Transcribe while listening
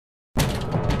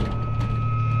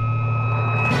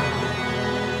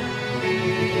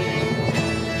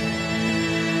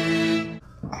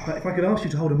if I could ask you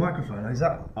to hold a microphone, is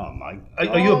that... Oh my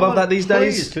Are you above that these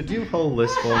days? Please, could you hold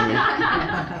this for me?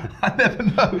 I never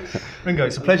know. Ringo,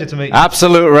 it's a pleasure to meet you.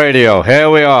 Absolute Radio,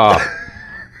 here we are.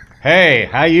 Hey,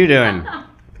 how you doing?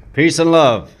 Peace and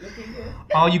love.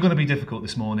 Are you going to be difficult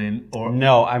this morning? Or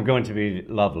No, I'm going to be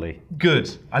lovely. Good.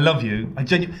 I love you. I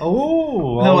genuinely...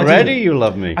 Oh, No, I already do. you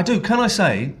love me. I do. Can I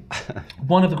say,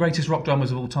 one of the greatest rock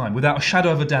drummers of all time, without a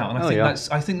shadow of a doubt. And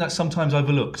I think that's sometimes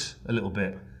overlooked a little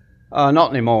bit.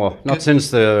 Not anymore. Not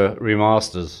since the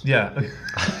remasters. Yeah.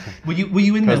 Were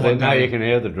you in there one day? Now you can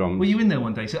hear the drums. Were you in there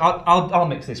one day? So I'll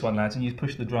mix this one, lads, and you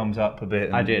push the drums up a bit.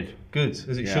 And I did. Good,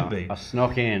 as it should be. I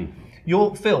snuck in.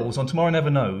 Your fills on Tomorrow Never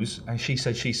Knows, and she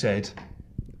said,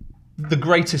 the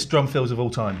greatest drum fills of all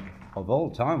time. Of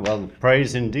all time? Well,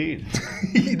 praise indeed.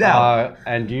 Now,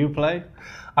 and do you play?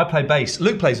 I play bass.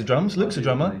 Luke plays the drums. Luke's a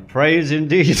drummer. Praise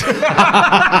indeed.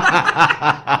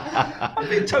 I'm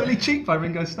being totally cheap by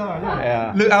Ringo Starr.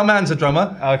 Yeah. Luke, our man's a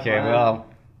drummer. Okay, well,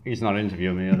 he's not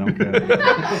interviewing me, I don't care.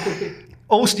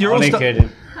 You're Only all kidding.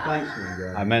 Thanks,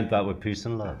 Ringo. I meant that with peace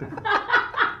and love.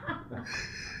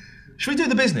 Should we do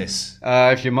the business?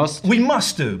 If you must. We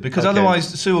must do, because Okay. otherwise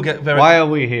Sue will get very... Why are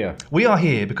we here? We are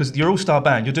here because you're all-star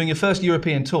band. You're doing your first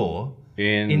European tour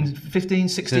in 15, 16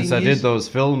 Since years? I did those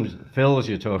fills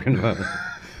you're talking about.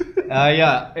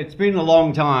 Yeah, it's been a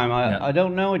long time. I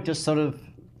don't know, it just sort of...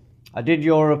 I did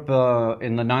Europe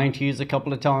in the 90s a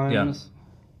couple of times.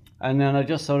 And then I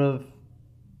just sort of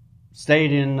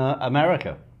stayed in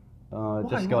America. Why?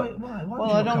 Just Why got, would well,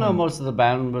 you I not don't come? know, most of the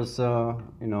band was,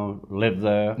 lived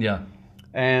there. Yeah.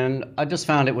 And I just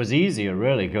found it was easier,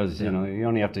 really, because, you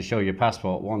only have to show your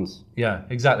passport once. Yeah,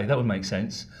 exactly. That would make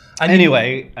sense. And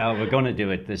Anyway, we're going to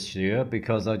do it this year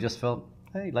because I just felt,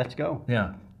 hey, let's go.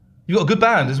 Yeah. You've got a good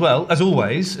band as well, as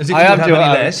always, as if I you have would to,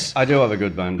 have any less. I do have a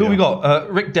good band. Who have we got?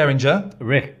 Rick Derringer.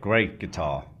 Rick, great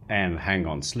guitar. And Hang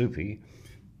On Sloopy.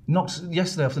 Knocked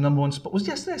yesterday off the #1 spot. Was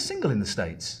yesterday a single in the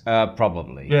States?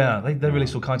 Probably. Yeah, they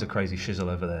released all kinds of crazy shizzle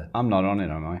over there. I'm not on it,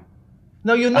 am I?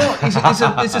 No, you're not. It's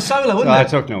a solo, isn't So I it?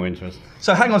 took no interest.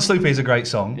 So Hang On Sloopy is a great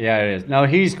song. Yeah, it is. No,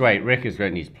 he's great. Rick is great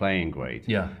and he's playing great.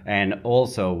 Yeah. And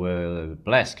also we're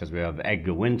blessed because we have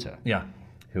Edgar Winter, Yeah.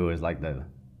 who is like the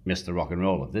Mr. Rock and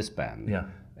Roll of this band. Yeah.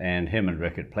 And him and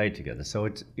Rick had played together. So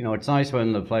it's, it's nice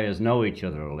when the players know each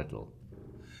other a little.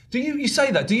 Do you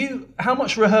say that? How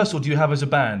much rehearsal do you have as a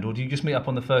band, or do you just meet up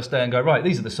on the first day and go, right,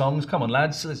 these are the songs, come on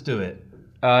lads, let's do it?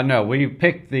 No, we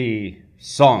pick the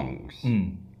songs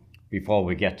before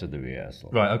we get to the rehearsal.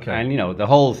 Right, okay. And, the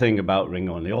whole thing about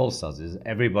Ringo and the All-Stars is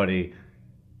everybody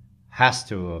has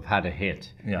to have had a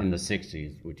hit in the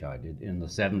 60s, which I did, in the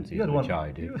 70s, which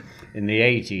I did, in the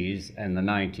 80s and the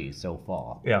 90s so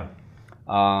far. Yeah.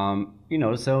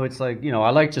 So it's like, I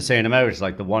like to say in America, it's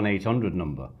like the 1-800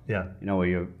 number. Yeah. Where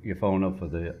you phone up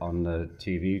on the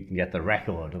TV, you can get the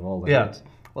record of all the hits.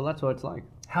 Well, that's what it's like.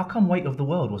 How come Weight of the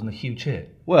World wasn't a huge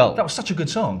hit? Well, that was such a good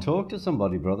song. Talk to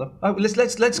somebody, brother. Oh, let's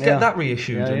get that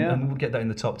reissued and we'll get that in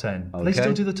the top 10. Okay. Do they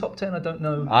still do the top 10? I don't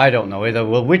know. I don't know either.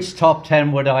 Well, which top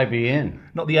 10 would I be in?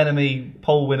 Not the Enemy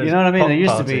poll winners. You know what I mean? There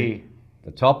used party. to be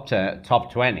the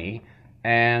top 20,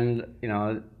 and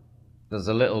there's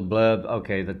a little blurb.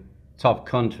 Okay, the top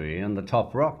country and the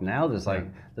top rock. Now there's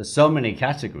there's so many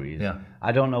categories. Yeah.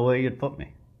 I don't know where you'd put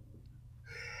me.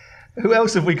 Who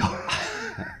else have we got?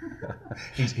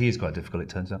 He is quite difficult, it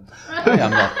turns out. Hey,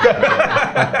 I'm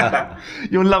not.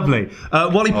 You're lovely.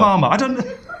 Wally Palmer.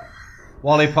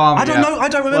 Wally Palmer. I don't know. I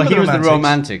don't remember. Well, he was the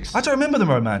Romantics. I don't remember the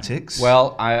Romantics.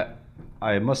 Well,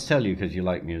 I must tell you because you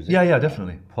like music. Yeah,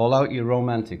 definitely. Pull out your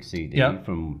Romantic CD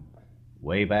from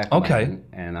way back when,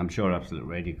 and I'm sure Absolute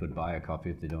Radio could buy a copy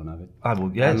if they don't have it. I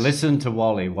will. Yes. And listen to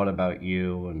Wally. What About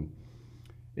You? And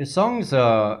his songs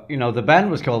are, the band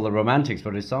was called the Romantics,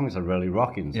 but his songs are really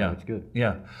rocking, so it's good.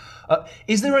 Yeah.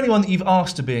 Is there anyone that you've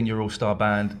asked to be in your all-star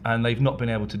band and they've not been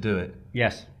able to do it?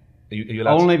 Yes. Are you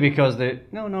allowed only because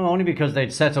only because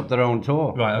they'd set up their own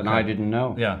tour, right? Okay. And I didn't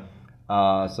know. Yeah.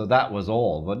 So that was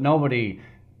all, but nobody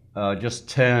just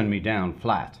turned me down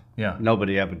flat. Yeah.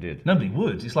 Nobody ever did. Nobody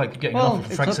would. It's like getting an offer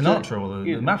from Frank Sinatra or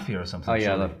the Mafia or something. Oh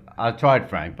yeah, I tried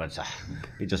Frank, but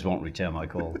he just won't return my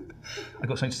call. I've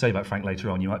got something to say about Frank later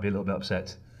on. You might be a little bit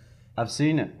upset. I've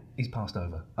seen it. He's passed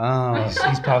over. Oh.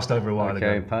 He's passed over a while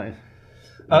ago. Okay.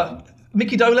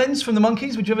 Mickey Dolenz from the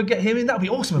Monkees. Would you ever get him in? That would be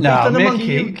awesome. No, Mickey, Mickey,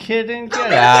 you kidding?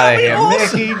 Get out of here.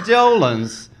 Awesome. Mickey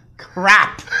Dolenz.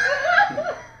 Crap.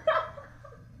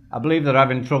 I believe they're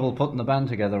having trouble putting the band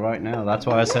together right now. That's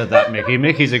why I said that, Mickey.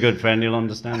 Mickey's a good friend. He'll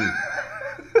understand.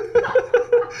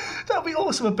 That'd be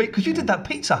awesome, because you did that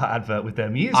Pizza Hut advert with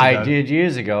them years ago. I did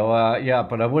years ago, yeah,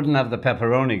 but I wouldn't have the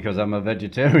pepperoni because I'm a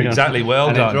vegetarian. Exactly, well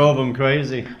and done. it drove them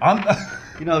crazy.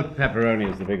 You know,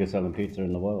 pepperoni is the biggest selling pizza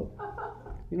in the world.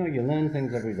 You know, you learn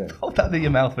things every day. Hold that in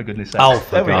your mouth, for goodness sake. Oh,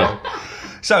 there we go.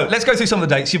 So let's go through some of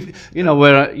the dates. You know,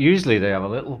 where usually they have a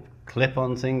little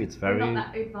clip-on thing. It's very We're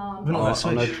not that advanced. We're not that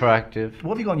unattractive.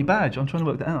 What have you got on your badge? I'm trying to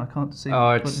work that out. I can't see.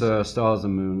 Oh, it's stars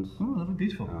and moons. Oh, lovely,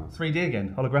 beautiful. 3D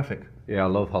again, holographic. Yeah, I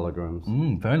love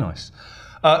holograms. Very nice.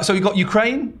 So we've got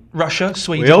Ukraine, Russia,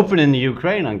 Sweden. We open in the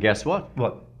Ukraine, and guess what?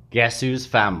 What? Guess whose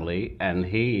family? And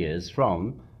he is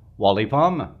from Wally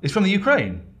Palmer. It's from the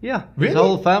Ukraine? Yeah, Really? his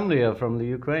whole family are from the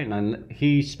Ukraine, and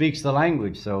he speaks the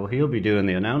language, so he'll be doing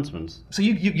the announcements. So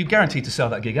you're guaranteed to sell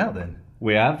that gig out then?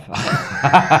 We have.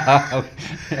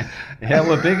 Yeah,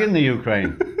 we're big in the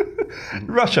Ukraine.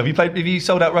 Russia, have you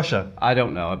sold out Russia? I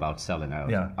don't know about selling out.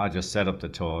 Yeah. I just set up the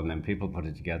tour, and then people put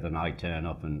it together, and I turn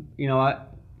up, and you know,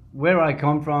 where I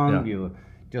come from, you're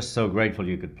just so grateful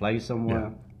you could play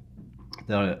somewhere.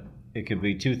 That it could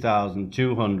be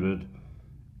 2,200,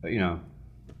 you know,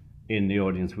 in the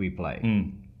audience we play.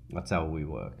 That's how we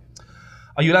work.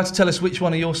 Are you allowed to tell us which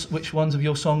ones of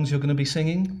your songs you're going to be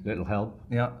singing? Little Help.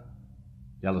 Yeah.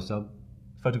 Yellow Sub.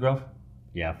 Photograph?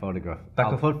 Yeah, Photograph. Back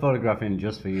I'll off. put Photograph in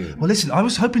just for you. Well, listen, I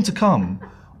was hoping to come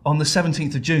on the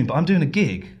 17th of June, but I'm doing a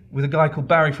gig with a guy called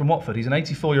Barry from Watford. He's an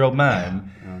 84-year-old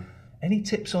man. Any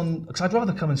tips on... Because I'd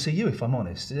rather come and see you, if I'm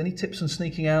honest. Any tips on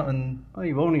sneaking out and... Oh,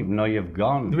 you won't even know you've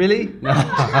gone. Really?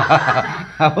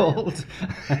 How old?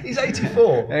 He's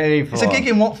 84. 84. It's a gig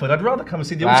in Watford. I'd rather come and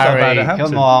see the All-Star Band at Hampton.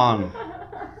 Come on.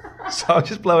 So I'll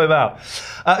just blow him out.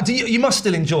 You must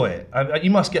still enjoy it. You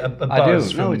must get a buzz I do.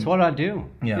 from... No, it's what I do.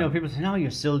 Yeah. You know, people say, no,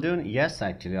 you're still doing it. Yes,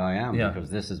 actually, I am,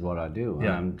 because this is what I do. And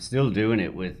I'm still doing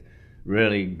it with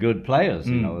really good players,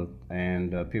 you know,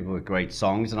 and people with great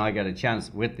songs. And I get a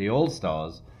chance with the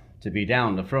All-Stars to be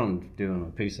down the front doing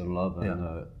a Peace and Love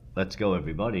and Let's Go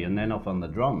Everybody, and then up on the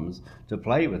drums to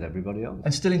play with everybody else.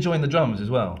 And still enjoying the drums as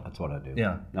well. That's what I do.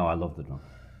 Yeah. No, I love the drum.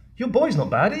 Your boy's not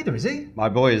bad either, is he? My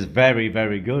boy is very,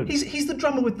 very good. He's the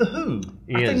drummer with The Who.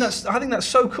 He is. I think that's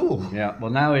so cool. Yeah,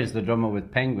 well, now he's the drummer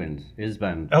with Penguins, his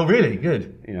band. Oh, really?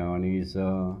 Good. You know, and he's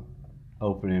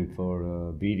opening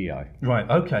for BDI. Right,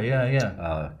 okay,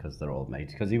 yeah. Because they're all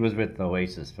mates. Because he was with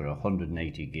Oasis for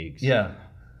 180 gigs. Yeah.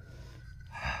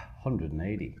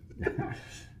 180.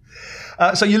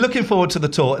 So you're looking forward to the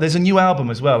tour. There's a new album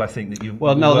as well, I think, that you've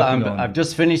Well, no, working on. I've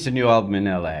just finished a new album in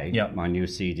LA, Yeah. my new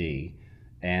CD.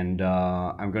 And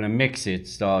I'm going to mix it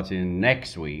starting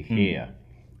next week here.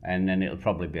 And then it'll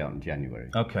probably be out in January.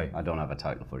 Okay. I don't have a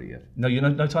title for it yet. No,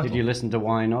 no title? Did you listen to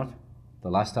Why Not? The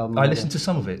last album? I listened to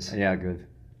some of it. Yeah, good.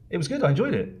 It was good. I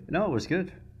enjoyed it. No, it was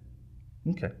good.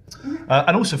 Okay.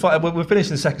 And also, we're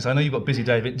finishing in a second, so I know you've got busy,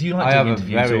 David. Do you like doing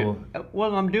interviews?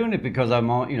 Well, I'm doing it because I'm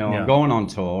on, I'm going on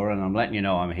tour and I'm letting you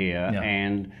know I'm here. Yeah.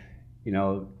 And,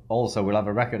 also we'll have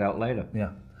a record out later.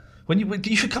 Yeah. When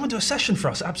you should come and do a session for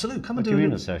us. Absolute. Come and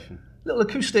do a session. Little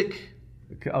acoustic.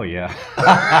 Oh, yeah.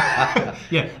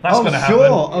 Yeah, that's going to happen.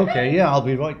 Sure. Okay, yeah, I'll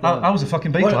be right there. I was a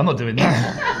fucking Beatle. I'm not doing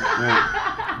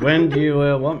that. When do you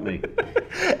want me?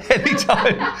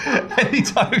 Anytime.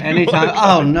 Anytime.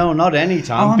 Oh, no, not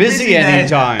anytime. I'm busy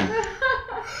anytime.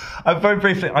 Very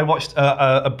briefly, I watched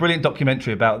a brilliant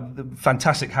documentary about the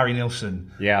fantastic Harry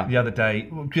Nilsson the other day.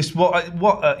 Just what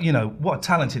a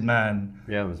talented man.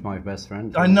 Yeah, it was my best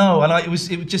friend. I know, and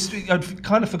I'd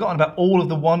kind of forgotten about all of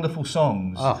the wonderful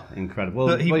songs. Oh, incredible.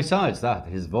 Well, besides that,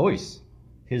 his voice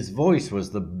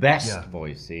was the best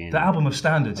voice in the album of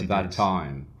standards at that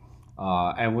time.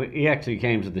 And he actually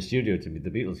came to the studio to meet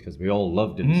the Beatles because we all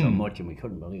loved him so much, and we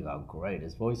couldn't believe how great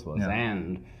his voice was. Yeah.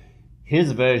 And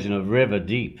his version of River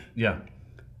Deep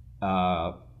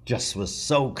just was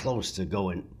so close to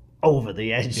going over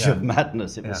the edge of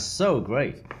madness. It was so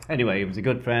great. Anyway, he was a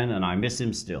good friend, and I miss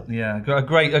him still. Yeah, a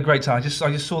great time. I just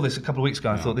saw this a couple of weeks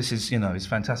ago. I thought this is it's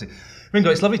fantastic. Ringo,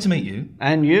 it's lovely to meet you.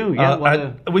 And you,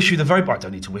 I wish you the very best. I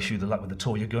don't need to wish you the luck with the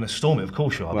tour. You're going to storm it, of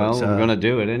course you are. Well, we're going to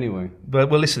do it anyway. But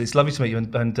well, listen, it's lovely to meet you,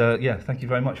 and thank you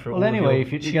very much for all. Well, anyway,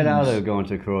 if you get out of going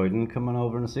to Croydon, come on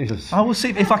over and see us. I will see.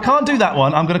 If I can't do that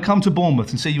one, I'm going to come to Bournemouth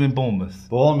and see you in Bournemouth.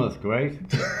 Bournemouth, great.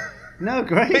 No,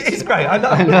 great. It is great. I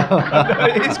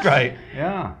know. It is great.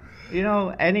 Yeah.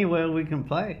 Anywhere we can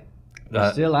play.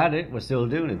 We're still at it. We're still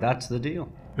doing it. That's the deal.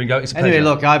 Ringo, it's a pleasure. Anyway,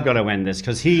 look, I've got to end this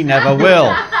because he never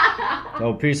will.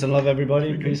 So peace and love,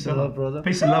 everybody. Peace and love, brother.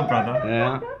 Peace and love, brother.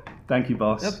 Yeah. Thank you,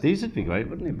 boss. Yep, these would be great,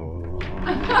 wouldn't they?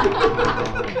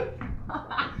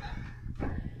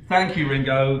 Thank you,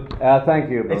 Ringo. Thank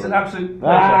you, brother. It's an absolute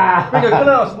pleasure. Ringo, can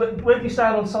I ask, where do you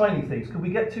stand on signing things? Could we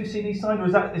get 2 CDs signed, or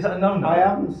is that a no-no? I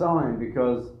haven't signed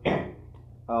because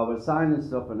I was signing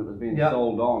stuff and it was being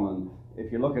sold on. And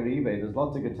if you look at eBay, there's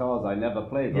lots of guitars I never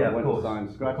played, but I went to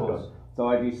sign scratch cards. So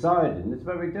I decided, and it's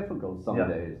very difficult some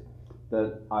days,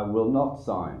 that I will not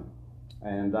sign.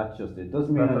 And that's just it.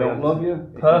 Doesn't mean I don't love you.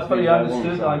 Perfectly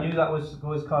understood. I knew that was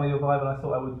kind of your vibe, and I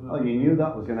thought I would. Oh, you knew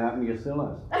that was going to happen. You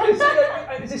still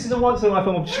has. This is a once in a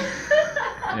lifetime opportunity.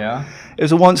 Yeah. It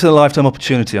was a once in a lifetime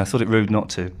opportunity. I thought it rude not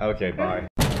to. Okay, bye.